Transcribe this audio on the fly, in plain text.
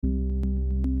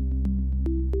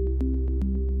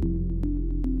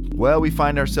Well, we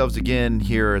find ourselves again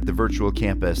here at the virtual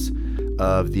campus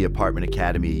of the Apartment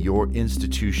Academy, your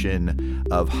institution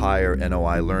of higher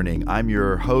NOI learning. I'm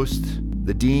your host,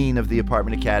 the Dean of the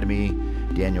Apartment Academy,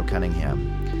 Daniel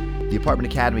Cunningham. The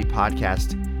Apartment Academy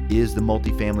podcast is the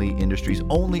multifamily industry's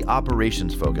only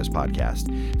operations-focused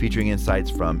podcast, featuring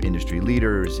insights from industry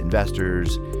leaders,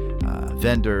 investors,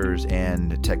 vendors,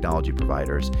 and technology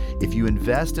providers. If you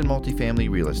invest in multifamily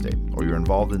real estate or you're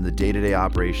involved in the day-to-day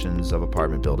operations of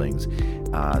apartment buildings,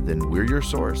 then we're your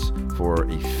source for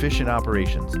efficient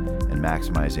operations and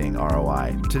maximizing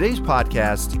ROI. Today's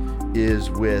podcast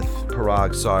is with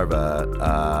Parag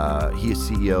Sarva. He is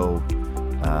CEO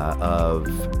of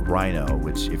Rhino,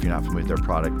 which, if you're not familiar with their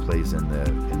product, plays in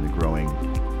the growing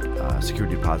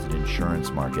security deposit insurance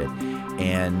market.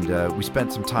 And we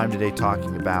spent some time today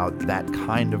talking about that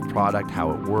kind of product,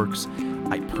 how it works.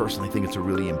 I personally think it's a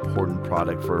really important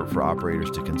product for operators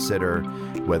to consider,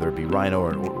 whether it be Rhino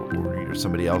or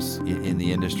somebody else in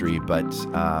the industry. But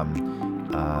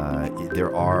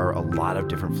there are a lot of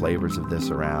different flavors of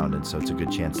this around, and so it's a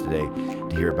good chance today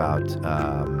to hear about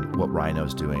what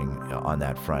Rhino's doing on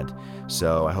that front.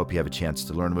 So I hope you have a chance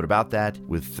to learn a bit about that.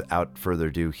 Without further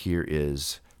ado, here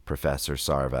is Professor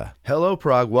Sarva. Hello,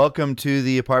 Parag. Welcome to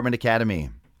the Apartment Academy.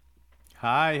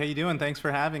 Hi, how you doing? Thanks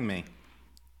for having me.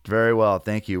 Very well,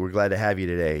 thank you. We're glad to have you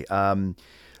today.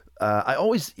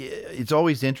 It's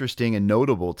always interesting and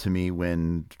notable to me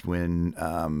when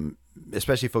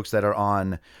especially folks that are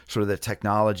on sort of the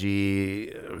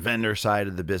technology vendor side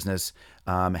of the business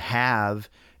have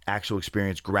actual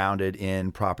experience grounded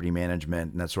in property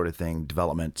management and that sort of thing,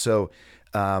 development. So,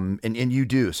 and you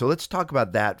do. So let's talk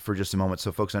about that for just a moment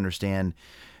so folks understand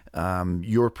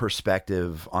your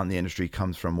perspective on the industry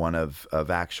comes from one of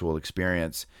actual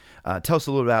experience. Tell us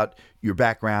a little about your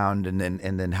background and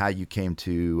then how you came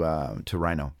to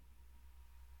Rhino.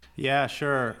 Yeah,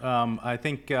 sure. I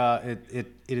think it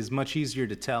is much easier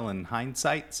to tell in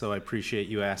hindsight, so I appreciate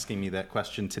you asking me that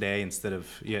question today instead of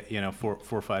 4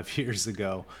 or 5 years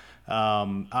ago.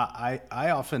 I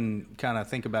often kind of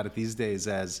think about it these days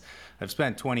as I've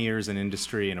spent 20 years in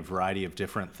industry in a variety of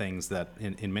different things that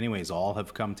in many ways all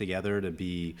have come together to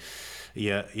be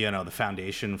the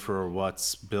foundation for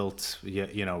what's built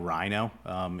Rhino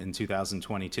in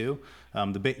 2022.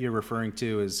 The bit you're referring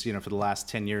to is, for the last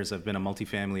 10 years, I've been a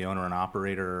multifamily owner and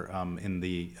operator in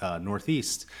the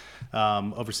Northeast,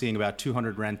 overseeing about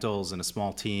 200 rentals and a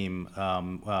small team,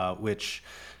 which,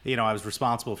 I was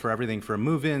responsible for everything from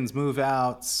move-ins,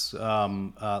 move-outs,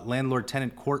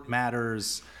 landlord-tenant court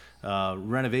matters,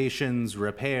 renovations,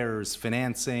 repairs,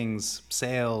 financings,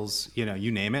 sales,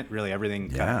 you name it, really everything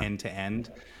kind of end to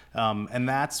end. And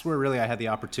that's where really I had the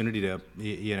opportunity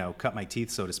to, cut my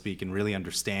teeth, so to speak, and really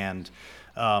understand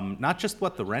not just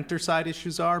what the renter side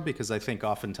issues are, because I think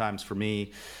oftentimes for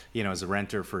me, as a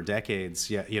renter for decades,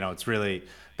 it's really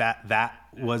that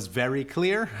was very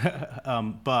clear.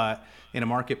 But in a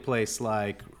marketplace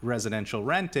like residential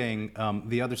renting,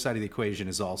 the other side of the equation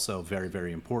is also very,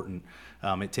 very important.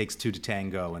 It takes two to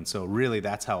tango. And so really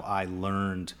that's how I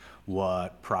learned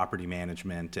what property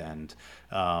management and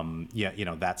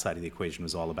that side of the equation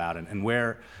was all about, and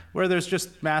where there's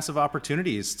just massive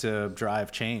opportunities to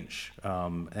drive change,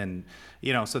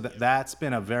 so that's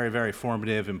been a very, very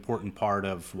formative, important part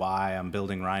of why I'm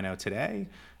building Rhino today.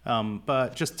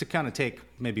 But just to kind of take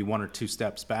maybe one or two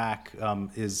steps back,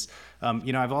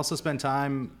 I've also spent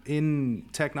time in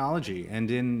technology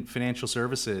and in financial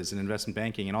services and investment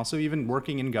banking, and also even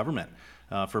working in government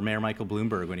for Mayor Michael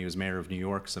Bloomberg when he was mayor of New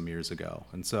York some years ago.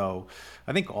 And so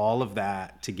I think all of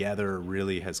that together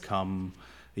really has come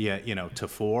to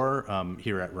fore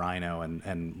here at Rhino,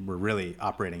 and we're really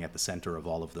operating at the center of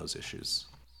all of those issues.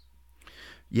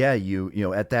 Yeah,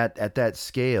 at that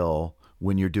scale,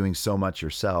 when you're doing so much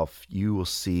yourself, you will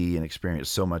see and experience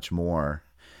so much more,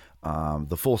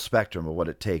 the full spectrum of what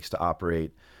it takes to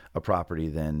operate a property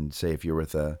than, say, if you're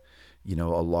with a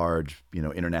large,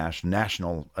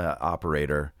 national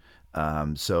operator.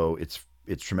 So it's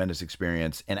tremendous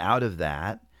experience. And out of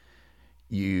that,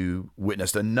 you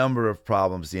witnessed a number of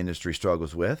problems the industry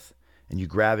struggles with, and you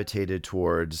gravitated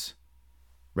towards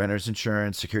renter's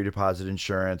insurance, security deposit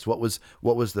insurance. What was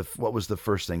the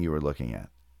first thing you were looking at?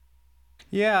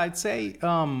 Yeah, I'd say,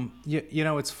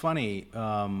 it's funny,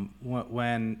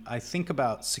 when I think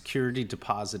about security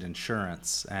deposit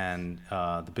insurance and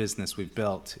the business we've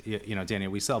built,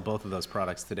 Daniel, we sell both of those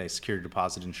products today, security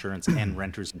deposit insurance and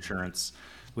renter's insurance,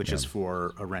 which is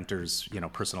for a renter's,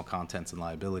 personal contents and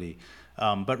liability.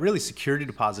 But really, security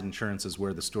deposit insurance is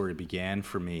where the story began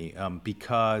for me,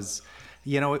 because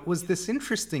it was this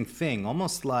interesting thing,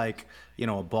 almost like,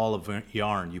 a ball of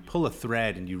yarn. You pull a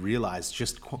thread and you realize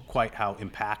just quite how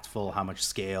impactful, how much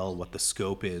scale, what the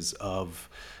scope is of,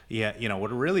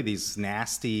 what are really these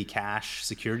nasty cash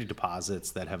security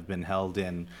deposits that have been held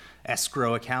in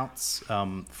escrow accounts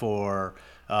for,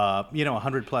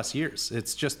 100 plus years.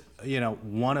 It's just,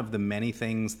 one of the many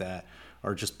things that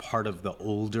are just part of the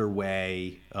older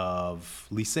way of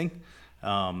leasing.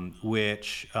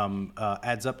 Which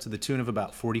adds up to the tune of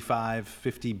about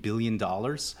 $50 billion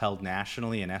held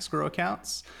nationally in escrow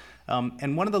accounts.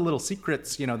 And one of the little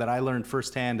secrets, that I learned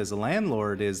firsthand as a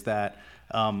landlord is that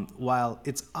while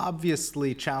it's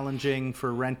obviously challenging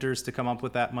for renters to come up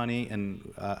with that money,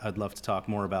 and I'd love to talk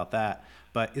more about that,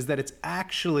 but is that it's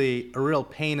actually a real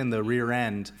pain in the rear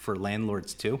end for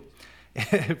landlords too.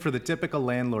 For the typical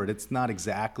landlord, it's not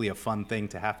exactly a fun thing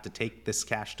to have to take this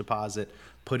cash deposit,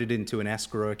 put it into an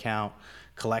escrow account,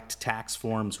 collect tax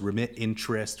forms, remit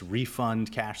interest, refund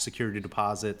cash security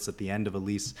deposits at the end of a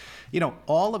lease.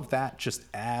 All of that just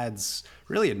adds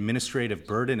really administrative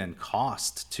burden and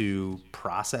cost to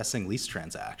processing lease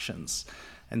transactions.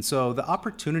 And so the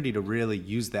opportunity to really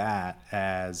use that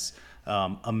as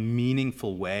a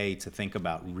meaningful way to think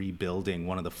about rebuilding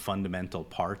one of the fundamental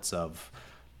parts of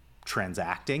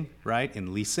transacting, right,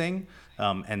 in leasing,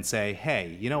 and say,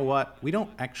 hey, you know what? We don't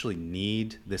actually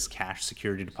need this cash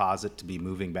security deposit to be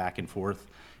moving back and forth.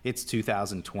 It's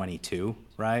 2022,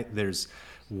 right? There's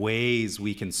ways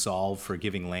we can solve for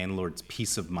giving landlords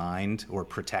peace of mind or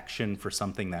protection for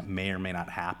something that may or may not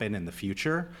happen in the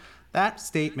future. That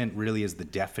statement really is the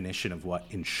definition of what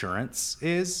insurance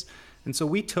is. And so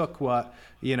we took what,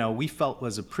 we felt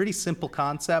was a pretty simple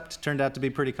concept, turned out to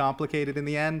be pretty complicated in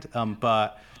the end,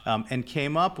 and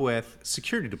came up with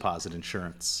security deposit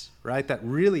insurance, right? That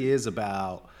really is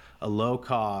about a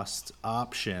low-cost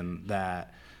option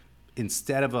that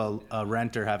instead of a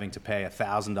renter having to pay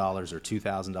 $1,000 or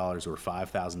 $2,000 or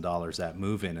 $5,000 at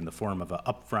move-in in the form of an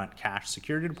upfront cash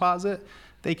security deposit,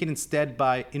 they can instead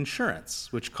buy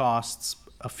insurance, which costs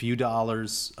a few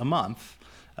dollars a month,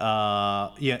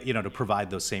 to provide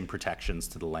those same protections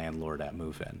to the landlord at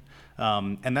move-in.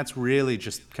 And that's really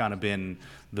just kind of been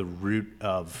the root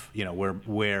of,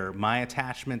 where my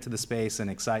attachment to the space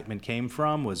and excitement came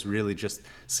from, was really just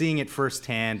seeing it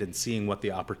firsthand and seeing what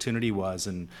the opportunity was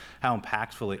and how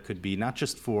impactful it could be, not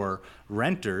just for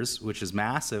renters, which is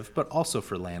massive, but also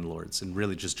for landlords, and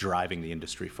really just driving the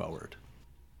industry forward.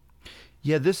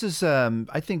 Yeah, this is,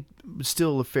 I think,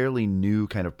 still a fairly new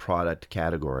kind of product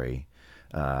category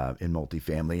in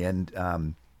multifamily,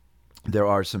 and there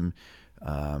are some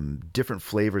different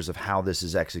flavors of how this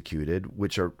is executed,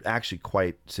 which are actually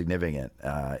quite significant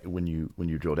when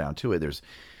you drill down to it. There's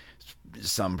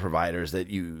some providers that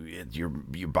you're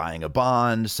buying a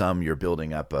bond, some you're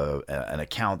building up an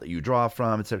account that you draw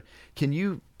from, etc. Can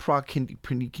you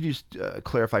just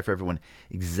clarify for everyone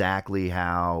exactly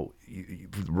how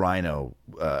Rhino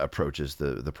approaches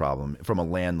the problem from a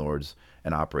landlord's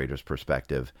and operator's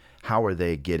perspective? How are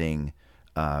they getting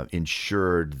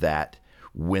insured that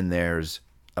when there's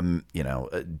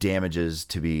damages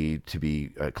to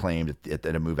be claimed at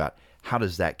a move out, how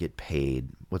does that get paid?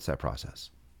 What's that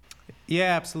process?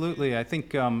 Yeah, absolutely. I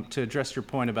think to address your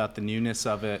point about the newness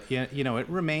of it, it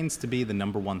remains to be the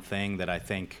number one thing that I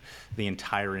think the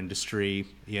entire industry,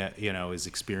 is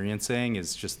experiencing,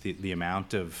 is just the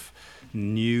amount of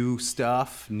new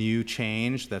stuff, new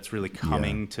change that's really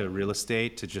coming to real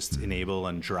estate to just enable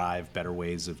and drive better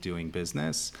ways of doing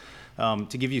business.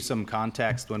 To give you some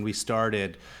context, when we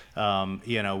started,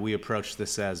 we approached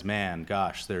this as,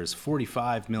 there's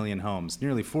 45 million homes,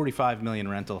 nearly 45 million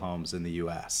rental homes in the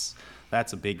U.S.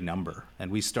 That's a big number.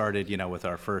 And we started, with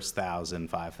our first 1,000,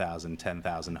 5,000,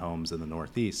 10,000 homes in the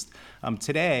Northeast.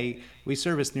 Today, we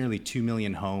service nearly 2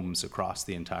 million homes across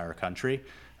the entire country.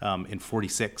 In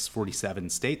 46, 47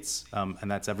 states,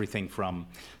 and that's everything from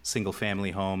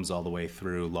single-family homes all the way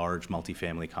through large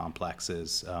multifamily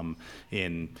complexes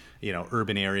in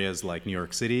urban areas like New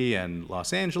York City and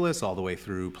Los Angeles, all the way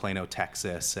through Plano,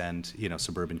 Texas, and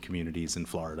suburban communities in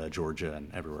Florida, Georgia,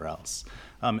 and everywhere else.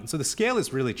 And so the scale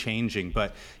is really changing,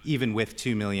 but even with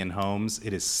 2 million homes,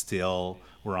 it is still,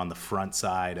 we're on the front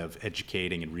side of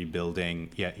educating and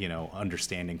rebuilding,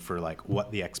 understanding for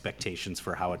what the expectations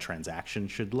for how a transaction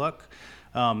should look.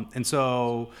 And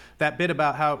so that bit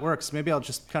about how it works, maybe I'll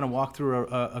just kind of walk through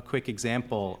a quick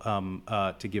example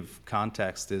to give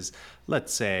context is,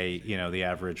 let's say, the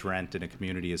average rent in a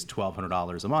community is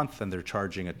 $1,200 a month and they're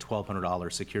charging a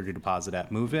 $1,200 security deposit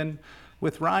at move-in.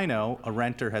 With Rhino, a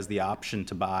renter has the option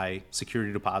to buy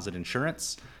security deposit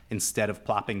insurance instead of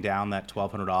plopping down that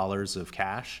 $1,200 of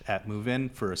cash at move-in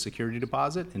for a security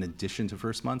deposit in addition to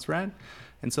first month's rent.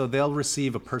 And so they'll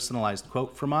receive a personalized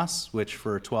quote from us, which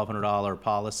for a $1,200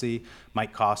 policy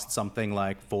might cost something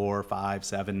like $4,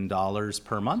 $5, $7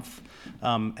 per month.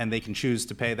 And they can choose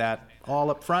to pay that all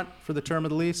up front for the term of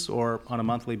the lease or on a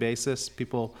monthly basis.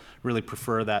 People really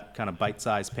prefer that kind of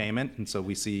bite-sized payment. And so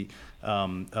we see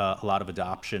a lot of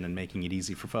adoption and making it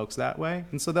easy for folks that way.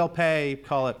 And so they'll pay,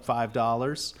 call it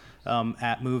 $5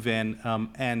 at move-in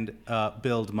and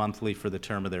billed monthly for the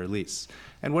term of their lease.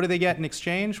 And what do they get in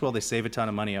exchange? Well, they save a ton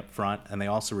of money up front, and they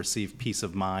also receive peace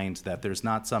of mind that there's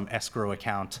not some escrow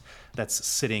account that's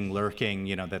sitting, lurking,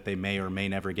 that they may or may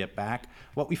never get back.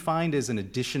 What we find is, in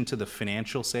addition to the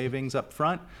financial savings up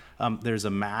front, there's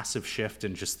a massive shift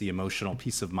in just the emotional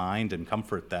peace of mind and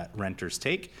comfort that renters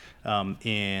take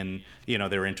in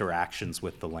their interactions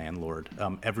with the landlord.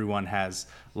 Everyone has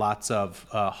lots of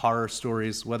horror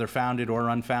stories, whether founded or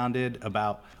unfounded,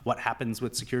 about what happens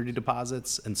with security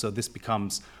deposits, and so this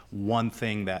becomes one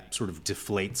thing that sort of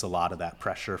deflates a lot of that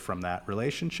pressure from that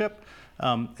relationship.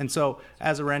 And so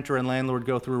as a renter and landlord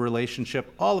go through a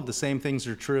relationship, all of the same things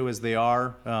are true as they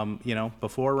are,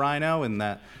 before Rhino, and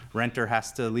that renter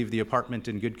has to leave the apartment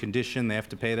in good condition, they have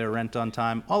to pay their rent on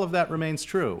time. All of that remains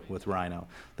true with Rhino.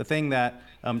 The thing that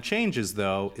changes,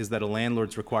 though, is that a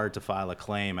landlord's required to file a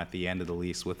claim at the end of the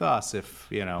lease with us if,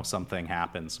 something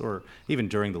happens, or even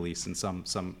during the lease in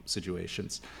some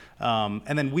situations.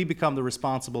 And then we become the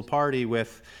responsible party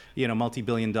with,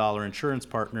 multi-billion-dollar insurance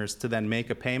partners to then make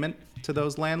a payment to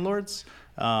those landlords,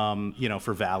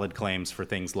 for valid claims for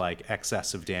things like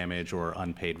excessive damage or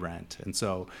unpaid rent. And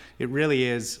so it really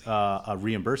is a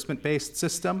reimbursement-based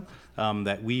system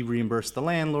that we reimburse the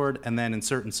landlord, and then in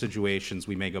certain situations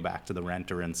we may go back to the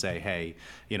renter and say, hey,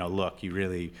 look, you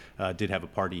really did have a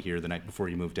party here the night before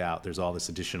you moved out. There's all this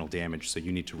additional damage, so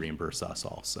you need to reimburse us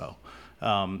also.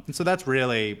 And so that's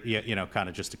really, kind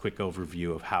of just a quick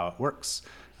overview of how it works.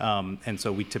 And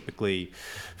so we typically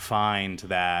find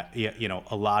that,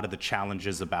 a lot of the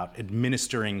challenges about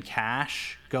administering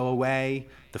cash go away,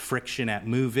 the friction at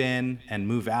move-in and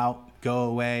move-out go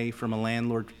away from a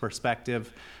landlord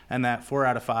perspective, and that 4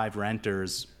 out of 5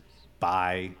 renters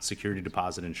buy security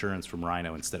deposit insurance from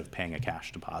Rhino instead of paying a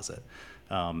cash deposit.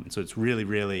 So it's really,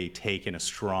 really taken a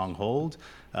strong hold,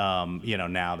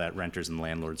 now that renters and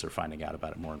landlords are finding out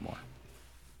about it more and more.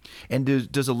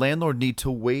 And does a landlord need to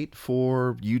wait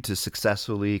for you to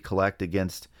successfully collect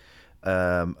against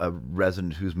a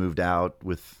resident who's moved out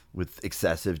with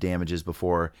excessive damages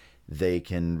before they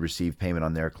can receive payment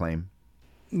on their claim?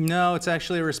 No, it's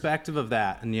actually irrespective of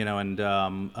that, and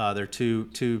they're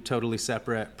two totally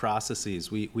separate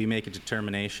processes. We make a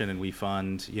determination and we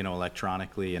fund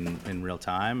electronically in real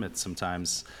time. It's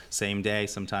sometimes same day,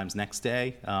 sometimes next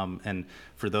day. And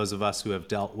for those of us who have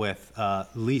dealt with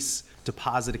lease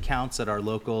deposit accounts at our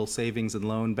local savings and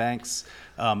loan banks,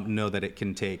 know that it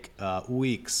can take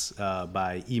weeks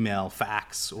by email,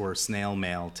 fax, or snail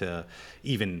mail to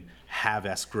even have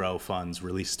escrow funds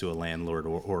released to a landlord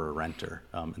or a renter.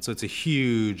 And so it's a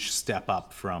huge step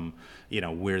up from,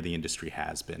 where the industry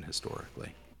has been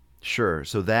historically. Sure.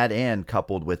 So that, and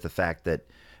coupled with the fact that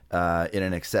in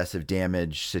an excessive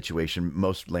damage situation,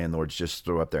 most landlords just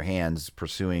throw up their hands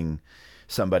pursuing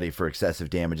somebody for excessive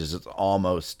damages. It's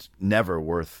almost never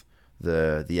worth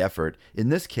the effort. In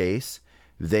this case,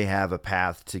 they have a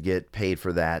path to get paid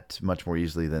for that much more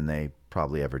easily than they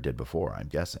probably ever did before, I'm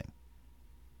guessing.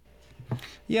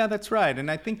 Yeah, that's right.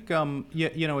 And I think,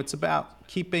 it's about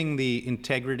keeping the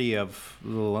integrity of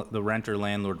the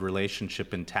renter-landlord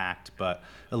relationship intact, but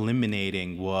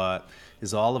eliminating what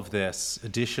is all of this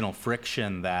additional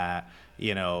friction that,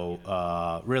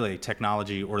 really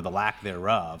technology or the lack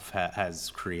thereof has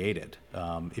created.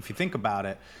 If you think about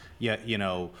it,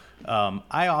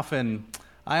 I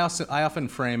often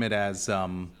frame it as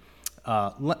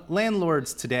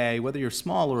landlords today, whether you're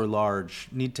small or large,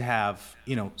 need to have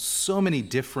so many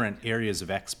different areas of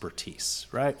expertise,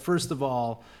 right? First of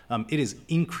all, it is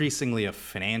increasingly a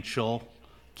financial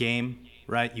game,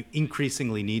 right? You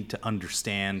increasingly need to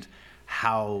understand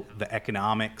how the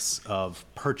economics of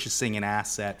purchasing an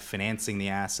asset, financing the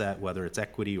asset, whether it's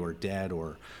equity or debt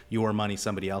or your money,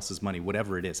 somebody else's money,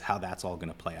 whatever it is, how that's all going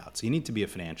to play out. So you need to be a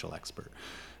financial expert.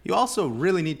 You also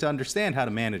really need to understand how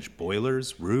to manage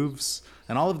boilers, roofs,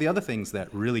 and all of the other things that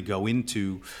really go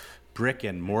into brick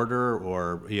and mortar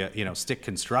or stick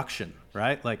construction.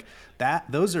 right? Like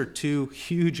those are two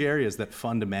huge areas that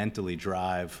fundamentally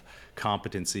drive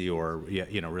competency or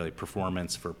really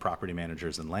performance for property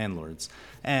managers and landlords.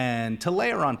 And to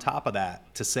layer on top of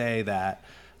that, to say that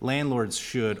landlords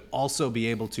should also be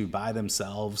able to by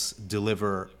themselves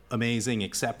deliver amazing,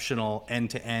 exceptional,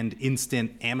 end-to-end,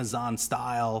 instant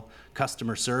Amazon-style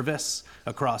customer service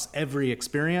across every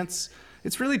experience,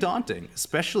 it's really daunting,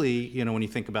 especially when you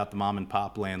think about the mom and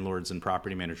pop landlords and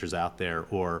property managers out there,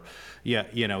 or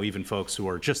even folks who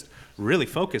are just really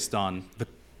focused on the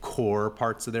core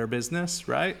parts of their business,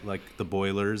 right? Like the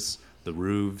boilers, the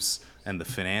roofs, and the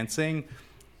financing.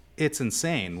 It's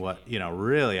insane what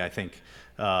really I think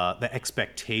the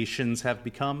expectations have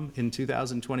become in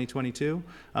 2022.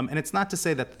 And it's not to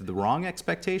say that the wrong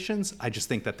expectations. I just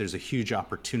think that there's a huge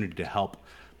opportunity to help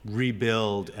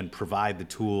rebuild and provide the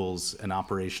tools and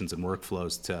operations and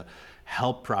workflows to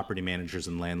help property managers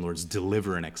and landlords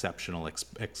deliver an exceptional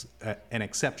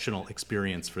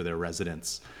experience for their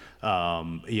residents.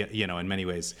 In many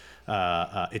ways,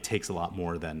 it takes a lot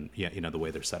more than the way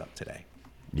they're set up today.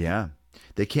 Yeah,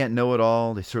 they can't know it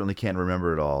all. They certainly can't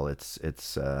remember it all. It's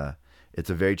a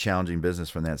very challenging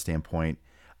business from that standpoint.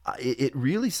 It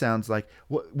really sounds like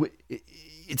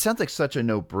it sounds like such a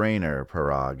no-brainer,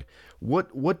 Parag.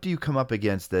 What do you come up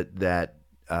against that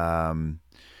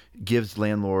gives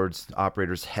landlords,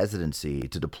 operators hesitancy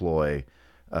to deploy?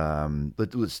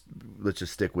 Let's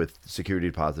just stick with security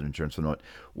deposit insurance for the moment.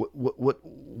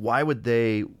 Why would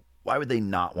they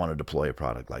not want to deploy a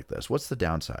product like this? What's the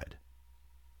downside?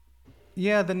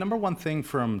 Yeah, the number one thing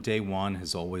from day one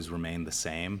has always remained the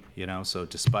same, so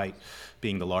despite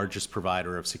being the largest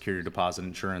provider of security deposit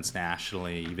insurance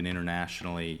nationally, even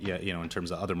internationally, in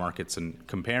terms of other markets and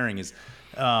comparing, it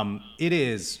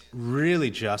is really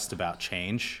just about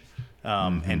change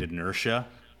and inertia.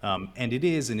 And it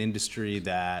is an industry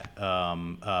that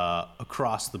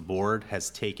across the board has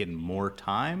taken more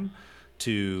time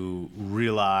to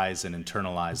realize and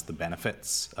internalize the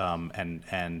benefits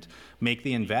and make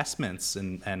the investments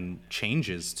and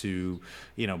changes to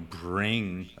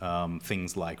bring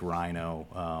things like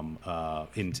Rhino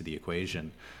into the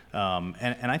equation.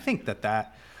 And I think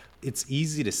that it's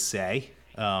easy to say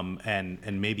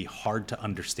and maybe hard to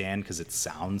understand because it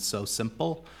sounds so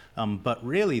simple. But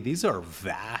really, these are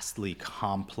vastly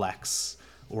complex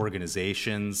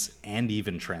organizations and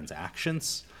even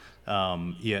transactions.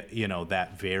 That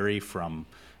vary from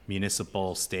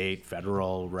municipal, state,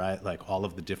 federal, right? Like all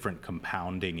of the different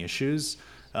compounding issues.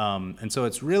 And so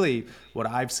it's really what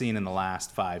I've seen in the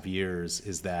last 5 years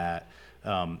is that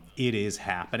it is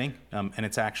happening. And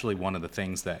it's actually one of the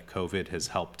things that COVID has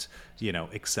helped,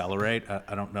 accelerate.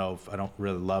 I don't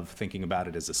really love thinking about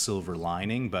it as a silver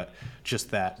lining, but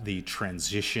just that the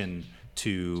transition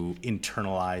to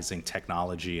internalizing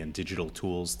technology and digital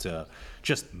tools to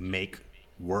just make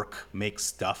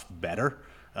stuff better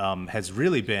has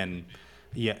really been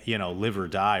live or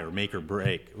die or make or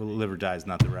break. Well, live or die is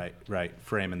not the right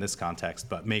frame in this context,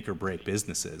 but make or break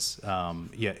businesses.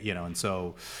 And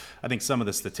so I think some of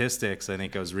the statistics, I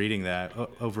think I was reading that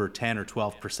over 10 or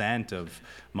 12% of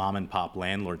mom and pop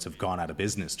landlords have gone out of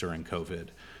business during COVID.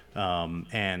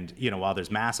 And while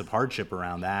there's massive hardship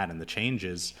around that and the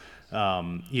changes,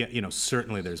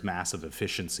 certainly there's massive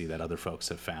efficiency that other folks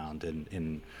have found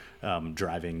in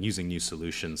using new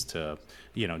solutions to,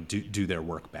 do their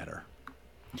work better.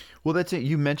 Well, that's it.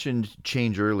 You mentioned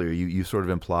change earlier. You sort of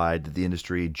implied that the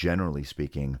industry, generally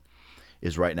speaking,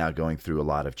 is right now going through a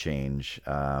lot of change,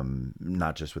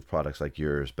 not just with products like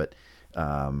yours, but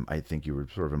I think you were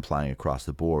sort of implying across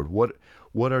the board.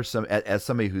 What are some, as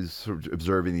somebody who's sort of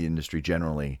observing the industry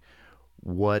generally,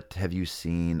 what have you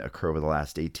seen occur over the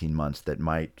last 18 months that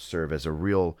might serve as a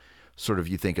real sort of,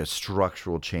 you think, a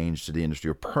structural change to the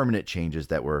industry or permanent changes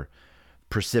that were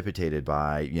precipitated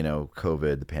by,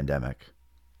 COVID, the pandemic?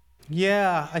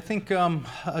 Yeah, I think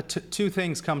two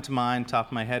things come to mind, top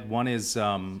of my head. One is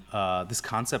this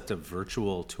concept of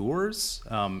virtual tours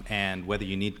and whether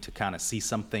you need to kind of see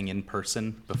something in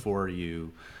person before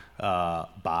you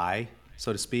buy,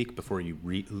 so to speak, before you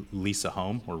lease a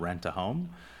home or rent a home.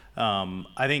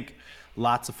 I think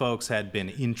lots of folks had been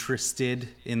interested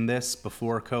in this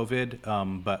before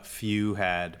COVID, but few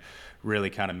had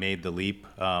really kind of made the leap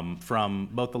from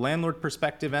both the landlord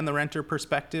perspective and the renter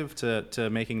perspective to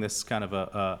making this kind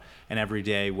of an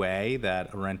everyday way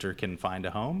that a renter can find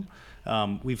a home.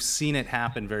 We've seen it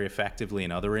happen very effectively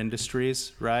in other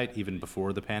industries, right? Even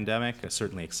before the pandemic,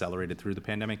 certainly accelerated through the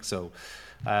pandemic. So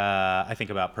I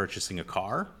think about purchasing a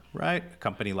car, right? A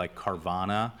company like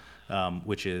Carvana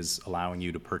which is allowing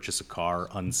you to purchase a car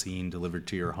unseen delivered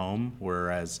to your home,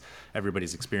 whereas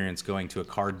everybody's experience going to a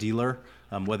car dealer,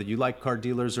 whether you like car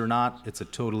dealers or not, it's a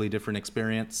totally different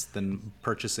experience than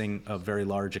purchasing a very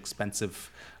large,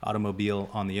 expensive automobile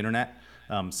on the internet.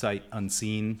 Sight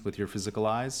unseen with your physical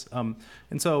eyes. And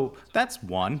so that's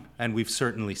one, and we've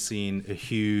certainly seen a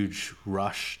huge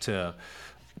rush to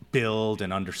build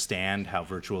and understand how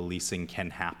virtual leasing can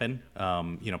happen,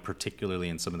 particularly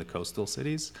in some of the coastal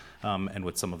cities and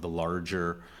with some of the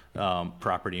larger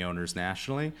property owners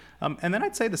nationally. And then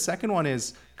I'd say the second one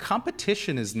is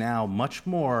competition is now much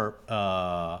more,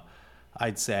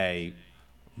 I'd say,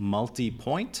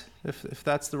 multi-point, if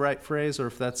that's the right phrase, or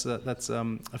if that's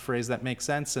a phrase that makes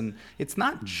sense. And it's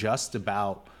not just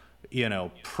about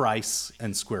price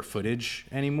and square footage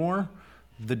anymore.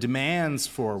 The demands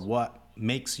for what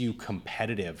makes you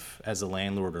competitive as a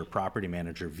landlord or property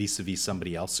manager vis-a-vis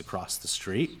somebody else across the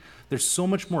street. There's so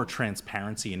much more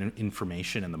transparency and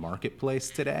information in the marketplace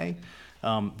today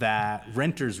that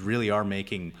renters really are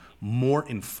making more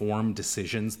informed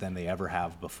decisions than they ever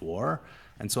have before.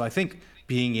 And so I think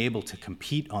being able to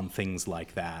compete on things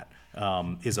like that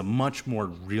is a much more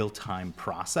real-time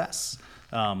process.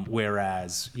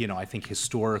 Whereas, I think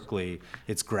historically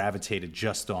it's gravitated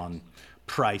just on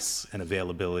price and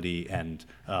availability and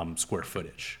square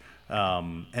footage.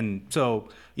 And so,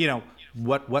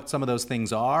 what some of those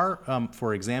things are,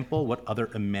 for example, what other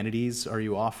amenities are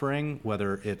you offering,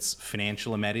 whether it's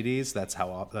financial amenities, that's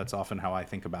often how I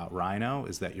think about Rhino,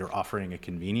 is that you're offering a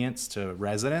convenience to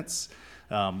residents,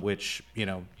 which,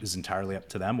 is entirely up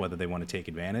to them whether they want to take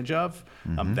advantage of.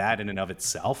 That in and of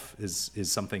itself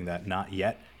is something that not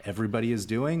yet everybody is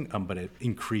doing, but it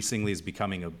increasingly is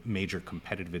becoming a major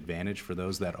competitive advantage for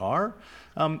those that are.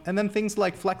 And then things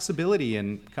like flexibility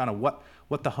and kind of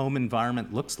what the home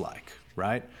environment looks like,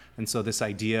 right? And so this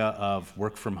idea of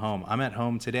work from home, I'm at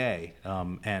home today,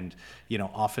 and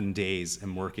often days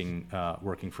I'm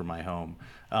working from my home.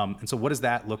 And so what does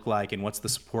that look like, and what's the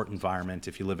support environment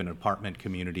if you live in an apartment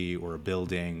community or a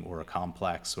building or a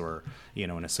complex or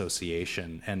an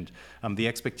association? And the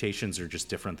expectations are just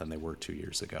different than they were 2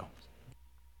 years ago.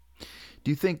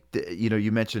 Do you think that,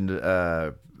 you mentioned 10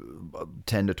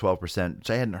 to 12%, which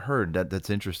I hadn't heard. That's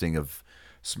interesting, of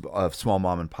small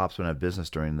mom and pops went out of business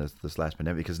during this last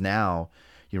pandemic, because now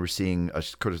we're seeing a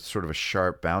sort of a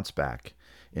sharp bounce back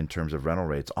in terms of rental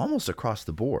rates almost across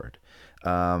the board,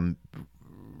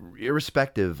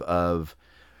 irrespective of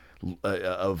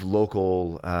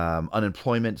local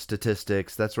unemployment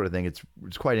statistics, that sort of thing.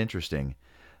 It's quite interesting.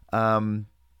 Do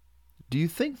you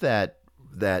think that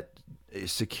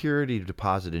security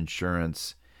deposit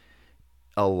insurance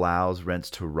allows rents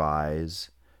to rise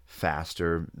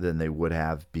faster than they would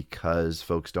have because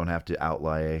folks don't have to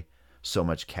outlay so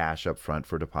much cash up front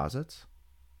for deposits?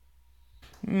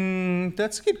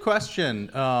 That's a good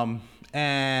question.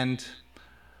 And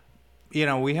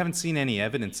we haven't seen any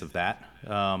evidence of that.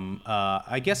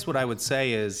 I guess what I would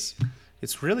say is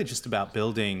it's really just about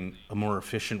building a more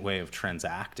efficient way of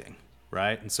transacting,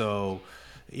 right? And so,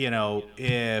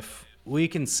 if we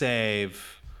can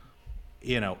save,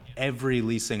 every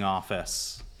leasing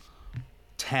office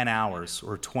 10 hours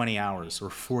or 20 hours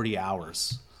or 40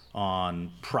 hours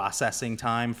on processing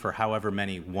time for however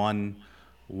many, one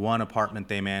apartment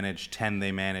they manage, 10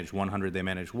 they manage, 100 they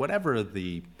manage, whatever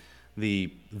the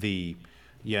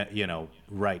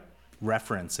right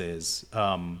reference is,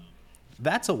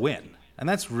 that's a win. And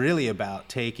that's really about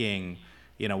taking,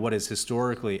 what is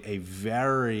historically a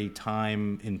very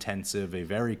time intensive, a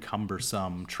very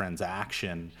cumbersome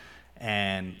transaction,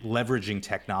 and leveraging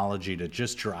technology to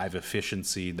just drive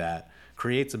efficiency that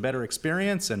creates a better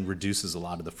experience and reduces a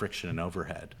lot of the friction and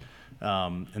overhead.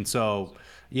 And so,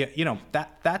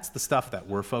 that's the stuff that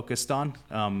we're focused on.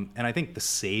 And I think the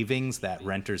savings that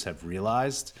renters have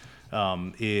realized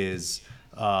is,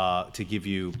 to give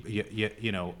you,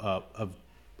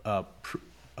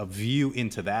 a view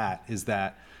into that, is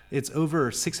that it's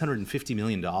over $650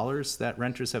 million that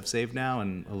renters have saved now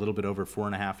in a little bit over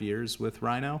 4.5 years with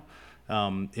Rhino.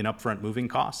 In upfront moving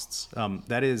costs.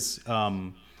 That is,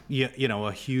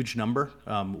 a huge number,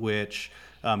 which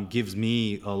gives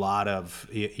me a lot of,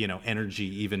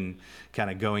 energy, even kind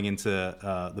of going into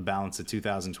the balance of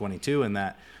 2022, and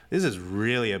that this is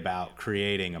really about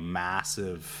creating a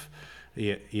massive,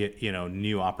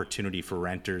 new opportunity for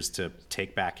renters to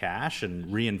take back cash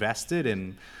and reinvest it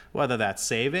in, whether that's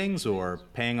savings or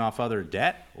paying off other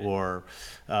debt or,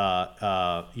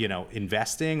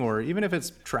 investing, or even if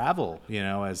it's travel,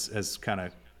 as kind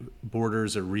of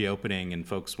borders are reopening and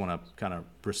folks want to kind of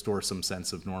restore some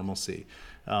sense of normalcy.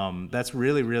 That's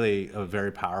really, really a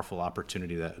very powerful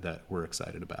opportunity that we're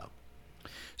excited about.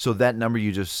 So that number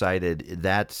you just cited,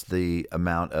 that's the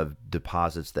amount of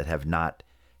deposits that have not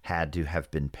had to have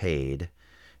been paid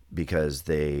because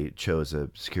they chose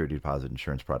a security deposit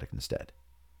insurance product instead.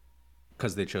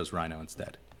 Because they chose Rhino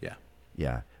instead. Yeah.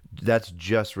 Yeah. That's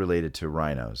just related to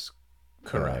rhinos.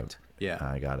 Correct. Yeah.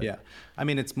 I got it. Yeah. I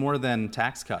mean, it's more than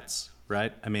tax cuts,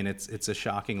 right? I mean, it's a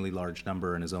shockingly large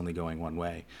number and is only going one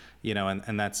way.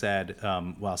 And that said,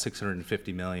 while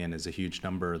 650 million is a huge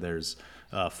number, there's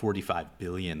 45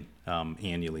 billion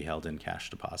annually held in cash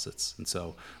deposits. And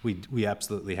so we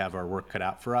absolutely have our work cut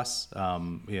out for us.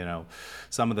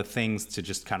 Some of the things to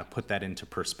just kind of put that into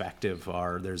perspective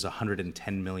are there's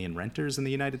 110 million renters in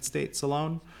the United States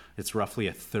alone. It's roughly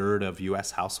a third of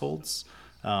U.S. households.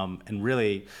 And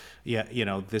really,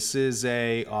 this is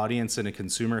a audience and a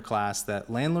consumer class that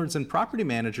landlords and property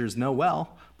managers know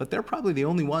well, but they're probably the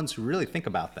only ones who really think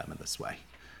about them in this way.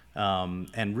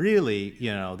 And really,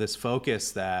 this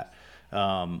focus that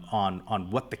on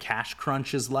what the cash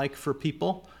crunch is like for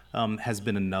people has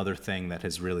been another thing that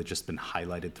has really just been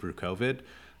highlighted through COVID.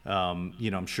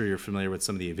 I'm sure you're familiar with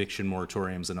some of the eviction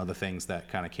moratoriums and other things that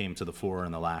kind of came to the fore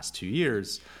in the last 2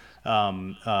 years.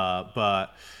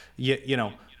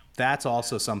 That's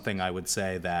also something I would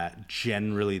say that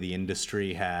generally the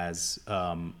industry has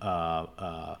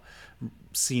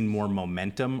seen more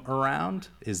momentum around,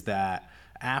 is that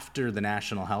after the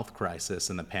national health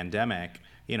crisis and the pandemic,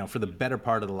 for the better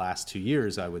part of the last 2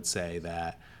 years, I would say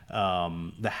that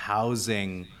the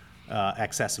housing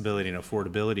accessibility and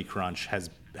affordability crunch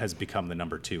has become the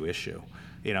number 2 issue.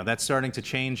 That's starting to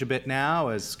change a bit now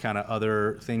as kind of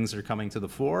other things are coming to the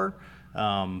fore.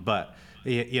 But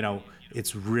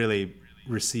it's really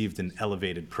received an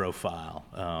elevated profile,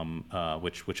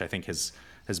 which I think has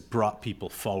brought people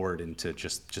forward into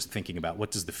just thinking about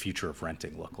what does the future of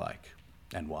renting look like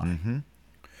and why. Mm-hmm.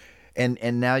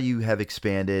 And now you have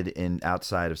expanded in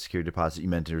outside of security deposit.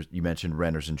 You mentioned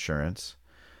renters insurance.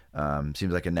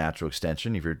 Seems like a natural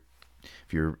extension. If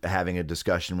you're having a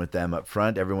discussion with them up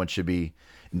front, everyone should be,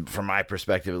 from my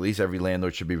perspective at least, every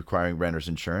landlord should be requiring renters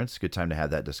insurance. Good time to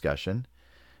have that discussion.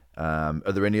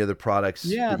 Are there any other products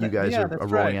that you guys are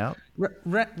rolling out?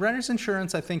 Renters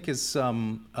insurance, I think, is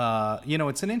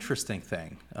it's an interesting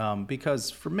thing because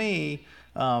for me,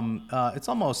 it's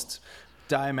almost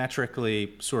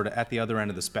diametrically sort of at the other end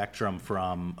of the spectrum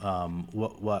from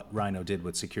what Rhino did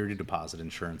with security deposit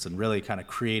insurance, and really kind of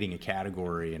creating a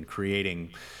category and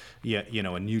creating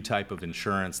a new type of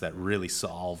insurance that really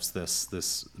solves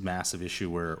this massive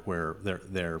issue where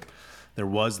there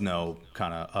was no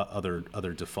kind of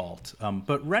other default.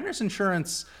 But renters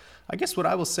insurance, I guess what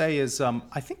I will say is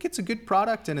I think it's a good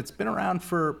product, and it's been around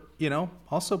for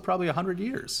also probably 100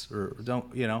 years, or I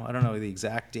don't know the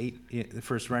exact date the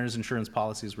first renters insurance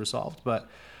policies were solved. But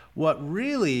what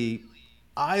really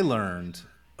I learned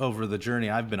over the journey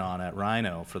I've been on at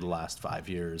Rhino for the last 5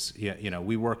 years,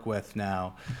 we work with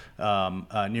now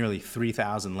nearly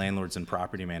 3,000 landlords and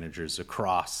property managers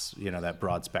across that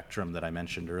broad spectrum that I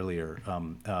mentioned earlier,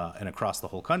 and across the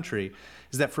whole country.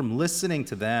 Is that from listening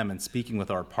to them and speaking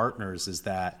with our partners, is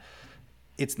that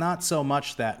it's not so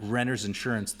much that renters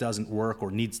insurance doesn't work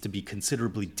or needs to be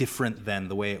considerably different than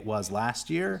the way it was last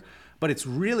year, but it's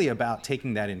really about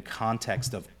taking that in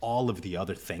context of all of the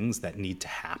other things that need to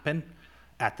happen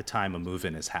at the time a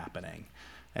move-in is happening.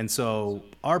 And so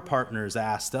our partners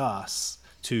asked us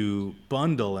to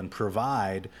bundle and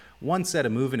provide one set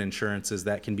of move-in insurances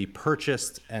that can be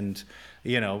purchased and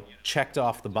checked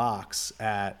off the box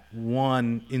at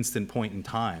one instant point in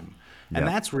time. And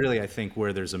that's really, I think,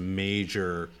 where there's a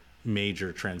major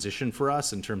transition for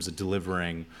us in terms of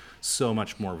delivering so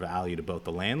much more value to both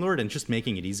the landlord and just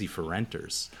making it easy for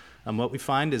renters. What we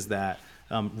find is that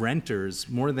renters,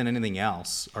 more than anything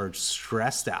else, are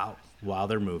stressed out while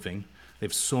they're moving. They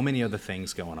have so many other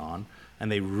things going on, and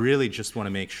they really just want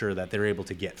to make sure that they're able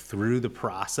to get through the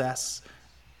process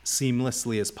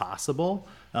seamlessly as possible,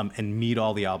 and meet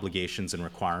all the obligations and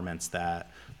requirements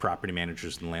that property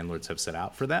managers and landlords have set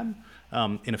out for them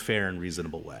in a fair and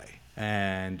reasonable way.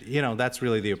 And that's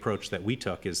really the approach that we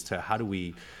took, is to how do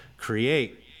we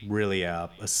create really a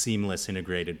seamless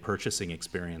integrated purchasing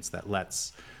experience that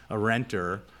lets a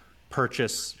renter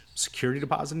purchase security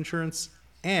deposit insurance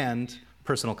and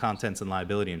personal contents and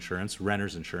liability insurance,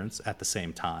 renters insurance, at the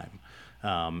same time.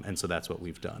 And so that's what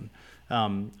we've done.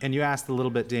 And you asked a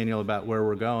little bit, Daniel, about where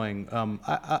we're going.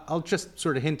 I'll just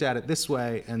sort of hint at it this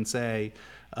way and say,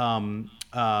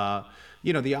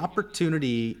 the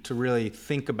opportunity to really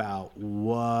think about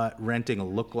what renting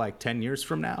will look like 10 years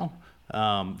from now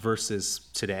versus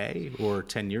today or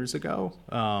 10 years ago,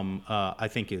 I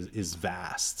think is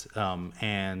vast. I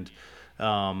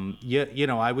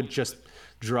would just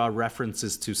draw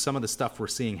references to some of the stuff we're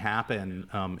seeing happen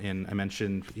I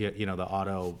mentioned, the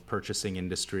auto purchasing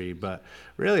industry, but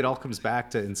really it all comes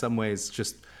back to, in some ways,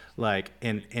 just like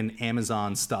an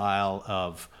Amazon style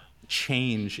of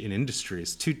change in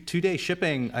industries. Two-day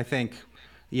shipping, I think,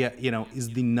 is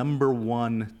the number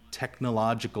one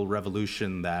technological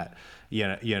revolution that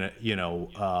I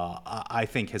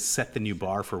think has set the new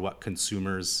bar for what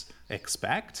consumers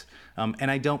expect. And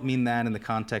I don't mean that in the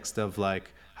context of like,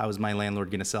 how is my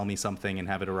landlord going to sell me something and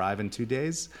have it arrive in 2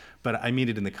 days? But I mean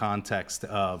it in the context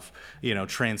of,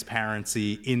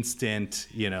 transparency, instant,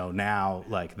 now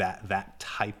like that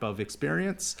type of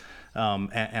experience.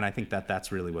 And I think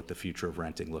that's really what the future of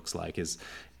renting looks like, is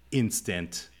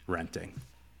instant renting.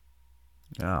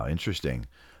 Oh, interesting.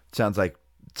 Sounds like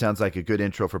a good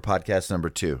intro for podcast number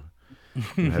 2.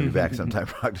 We'll have you back sometime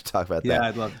to talk about that. Yeah,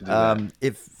 I'd love to do that.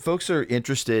 If folks are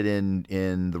interested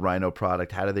in the Rhino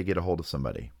product, how do they get a hold of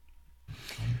somebody?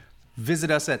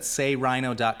 Visit us at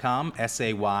sayrhino.com,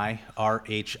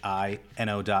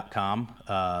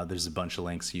 sayrhino.com. There's a bunch of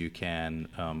links you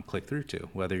can click through to,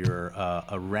 whether you're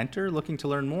a renter looking to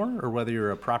learn more, or whether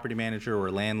you're a property manager or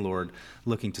a landlord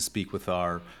looking to speak with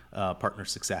our partner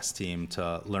success team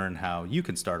to learn how you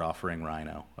can start offering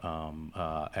Rhino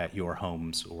at your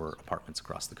homes or apartments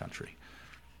across the country.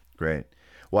 Great.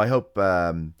 Well, I hope,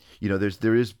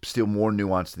 there is still more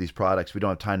nuance to these products. We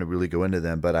don't have time to really go into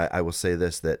them, but I will say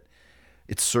this, that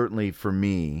it's certainly, for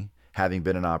me, having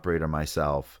been an operator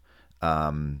myself,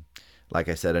 like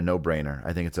I said, a no-brainer.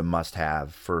 I think it's a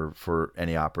must-have for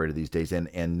any operator these days.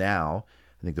 And now,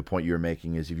 I think the point you're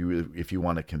making is if you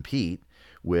want to compete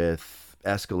with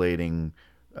escalating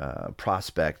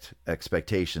prospect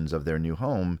expectations of their new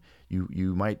home,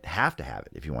 you might have to have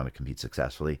it if you want to compete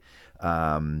successfully.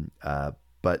 But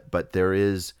there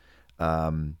is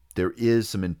some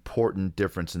important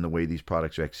difference in the way these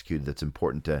products are executed that's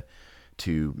important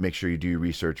to make sure you do your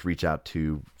research, reach out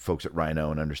to folks at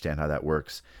Rhino and understand how that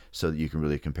works so that you can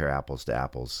really compare apples to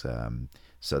apples.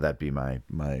 So that'd be my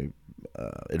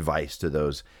advice to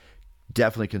those.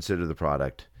 Definitely consider the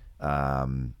product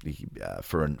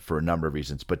for a number of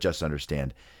reasons, but just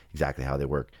understand exactly how they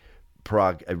work.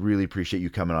 Parag, I really appreciate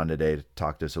you coming on today to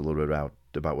talk to us a little bit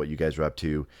about what you guys are up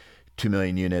to. 2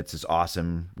 million units is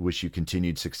awesome. Wish you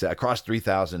continued success across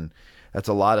 3,000. That's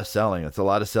a lot of selling. It's a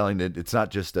lot of selling. That it's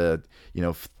not just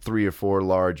 3 or 4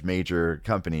 large major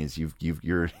companies.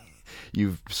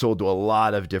 You've sold to a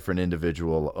lot of different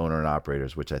individual owner and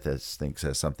operators, which I think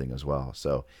says something as well.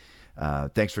 So,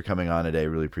 thanks for coming on today.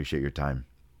 Really appreciate your time.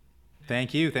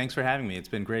 Thank you. Thanks for having me. It's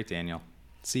been great, Daniel.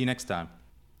 See you next time.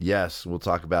 Yes, we'll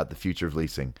talk about the future of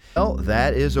leasing. Well,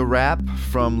 that is a wrap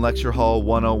from Lecture Hall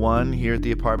 101 here at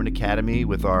the Apartment Academy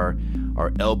with our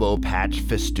elbow patch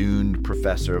festooned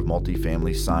professor of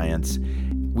multifamily science.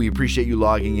 We appreciate you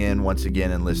logging in once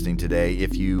again and listening today.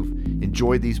 If you've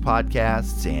enjoyed these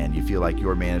podcasts and you feel like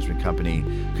your management company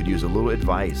could use a little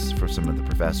advice for some of the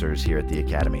professors here at the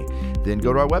Academy, then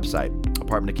go to our website,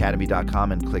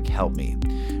 apartmentacademy.com, and click Help Me.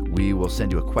 We will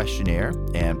send you a questionnaire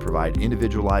and provide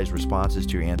individualized responses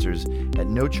to your answers at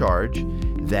no charge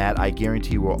that I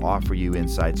guarantee will offer you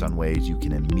insights on ways you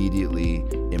can immediately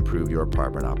improve your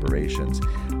apartment operations.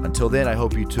 Until then, I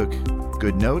hope you took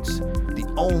good notes. The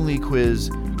only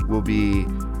quiz will be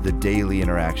the daily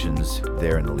interactions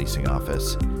there in the leasing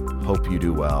office. Hope you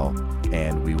do well,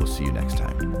 and we will see you next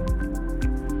time.